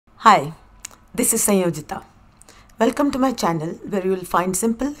Hi, this is Sayojita. Welcome to my channel where you will find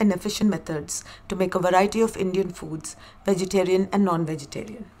simple and efficient methods to make a variety of Indian foods, vegetarian and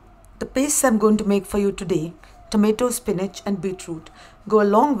non-vegetarian. The pastes I'm going to make for you today, tomato, spinach and beetroot, go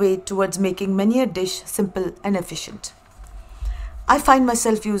a long way towards making many a dish simple and efficient. I find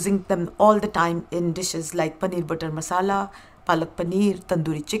myself using them all the time in dishes like Paneer Butter Masala, Palak Paneer,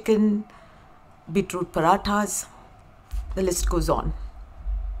 Tandoori chicken, beetroot parathas. The list goes on.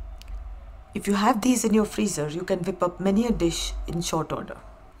 If you have these in your freezer, you can whip up many a dish in short order.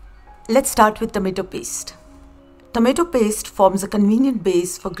 Let's start with tomato paste. Tomato paste forms a convenient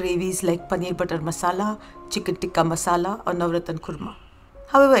base for gravies like Paneer Butter Masala, Chicken Tikka Masala or Navratan Kurma.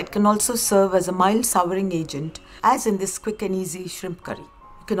 However, it can also serve as a mild souring agent, as in this quick and easy shrimp curry.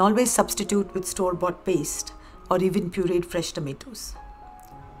 You can always substitute with store-bought paste or even pureed fresh tomatoes.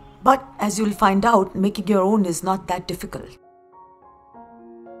 But as you'll find out, making your own is not that difficult.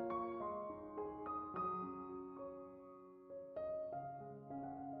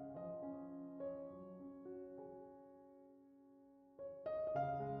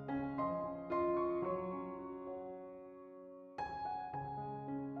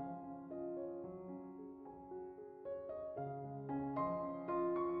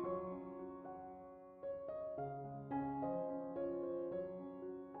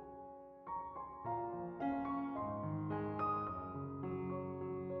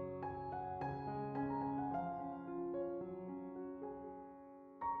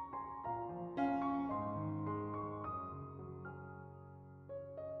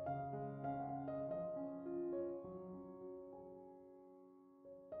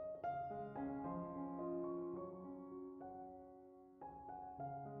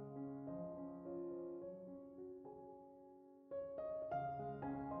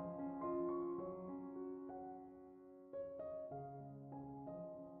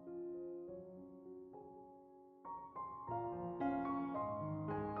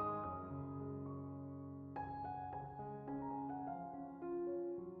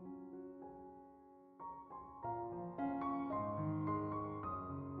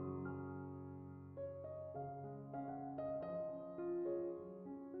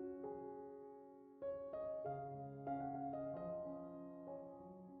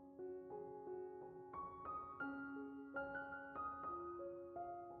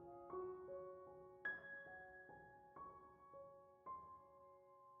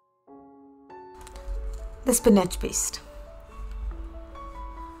 The spinach paste.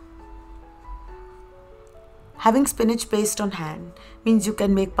 Having spinach paste on hand means you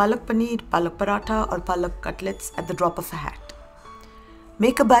can make palak paneer, palak paratha or palak cutlets at the drop of a hat.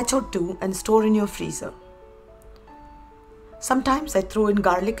 Make a batch or two and store in your freezer. Sometimes I throw in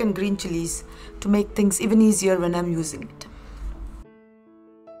garlic and green chilies to make things even easier when I'm using it.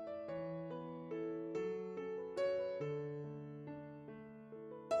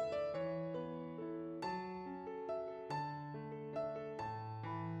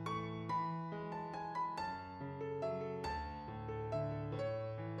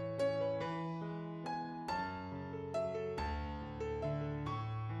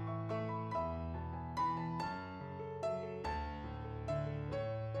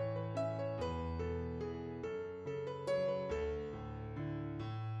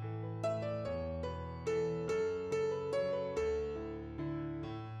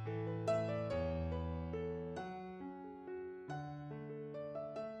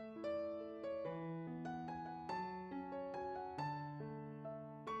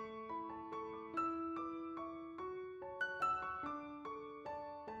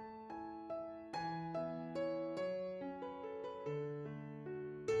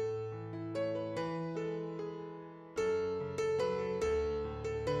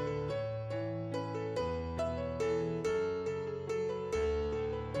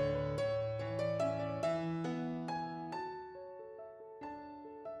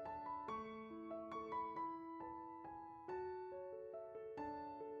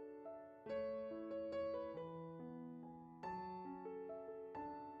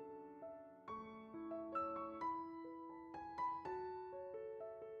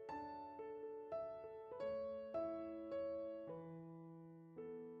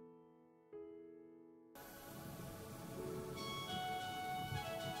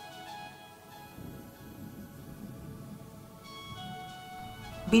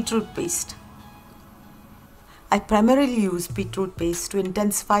 Beetroot paste. I primarily use beetroot paste to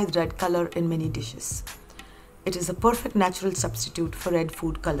intensify the red color in many dishes. It is a perfect natural substitute for red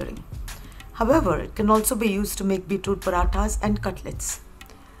food coloring. However, it can also be used to make beetroot parathas and cutlets.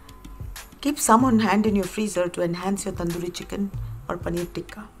 Keep some on hand in your freezer to enhance your tandoori chicken or paneer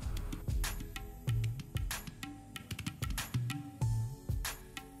tikka.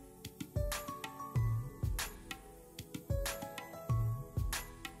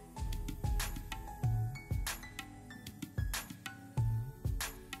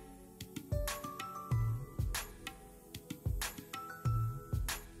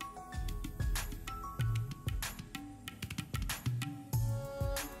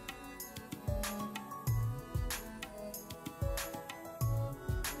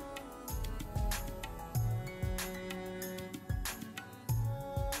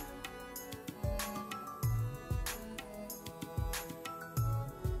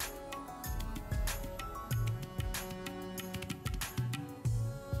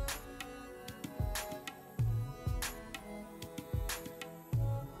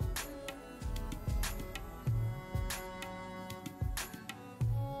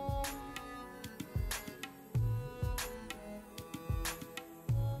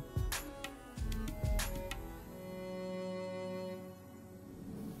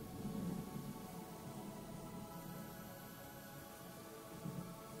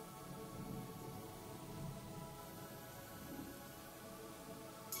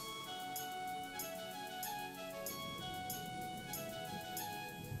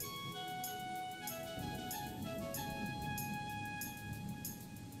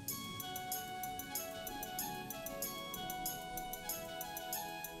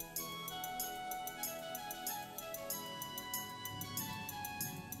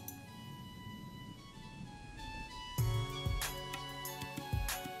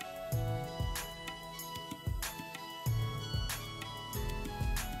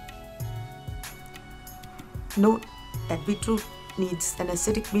 Note that beetroot needs an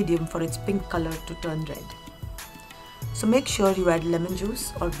acidic medium for its pink color to turn red. So make sure you add lemon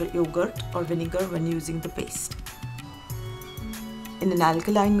juice or yogurt or vinegar when using the paste. In an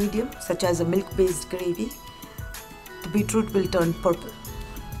alkaline medium, such as a milk-based gravy, the beetroot will turn purple.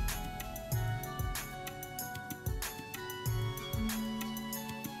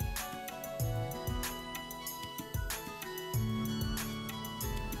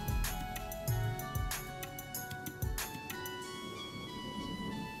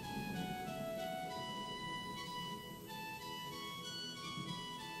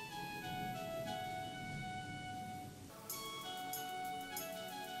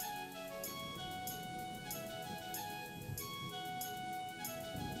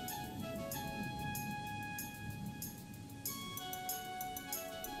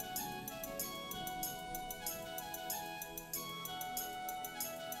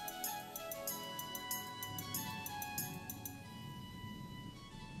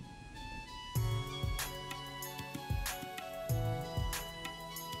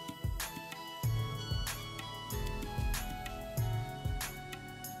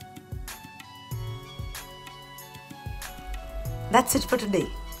 That's it for today.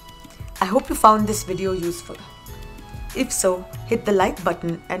 I hope you found this video useful. If so, hit the like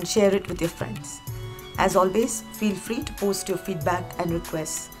button and share it with your friends. As always, feel free to post your feedback and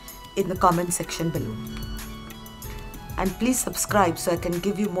requests in the comment section below. And please subscribe so I can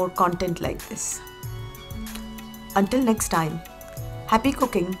give you more content like this. Until next time, happy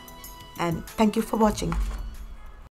cooking and thank you for watching.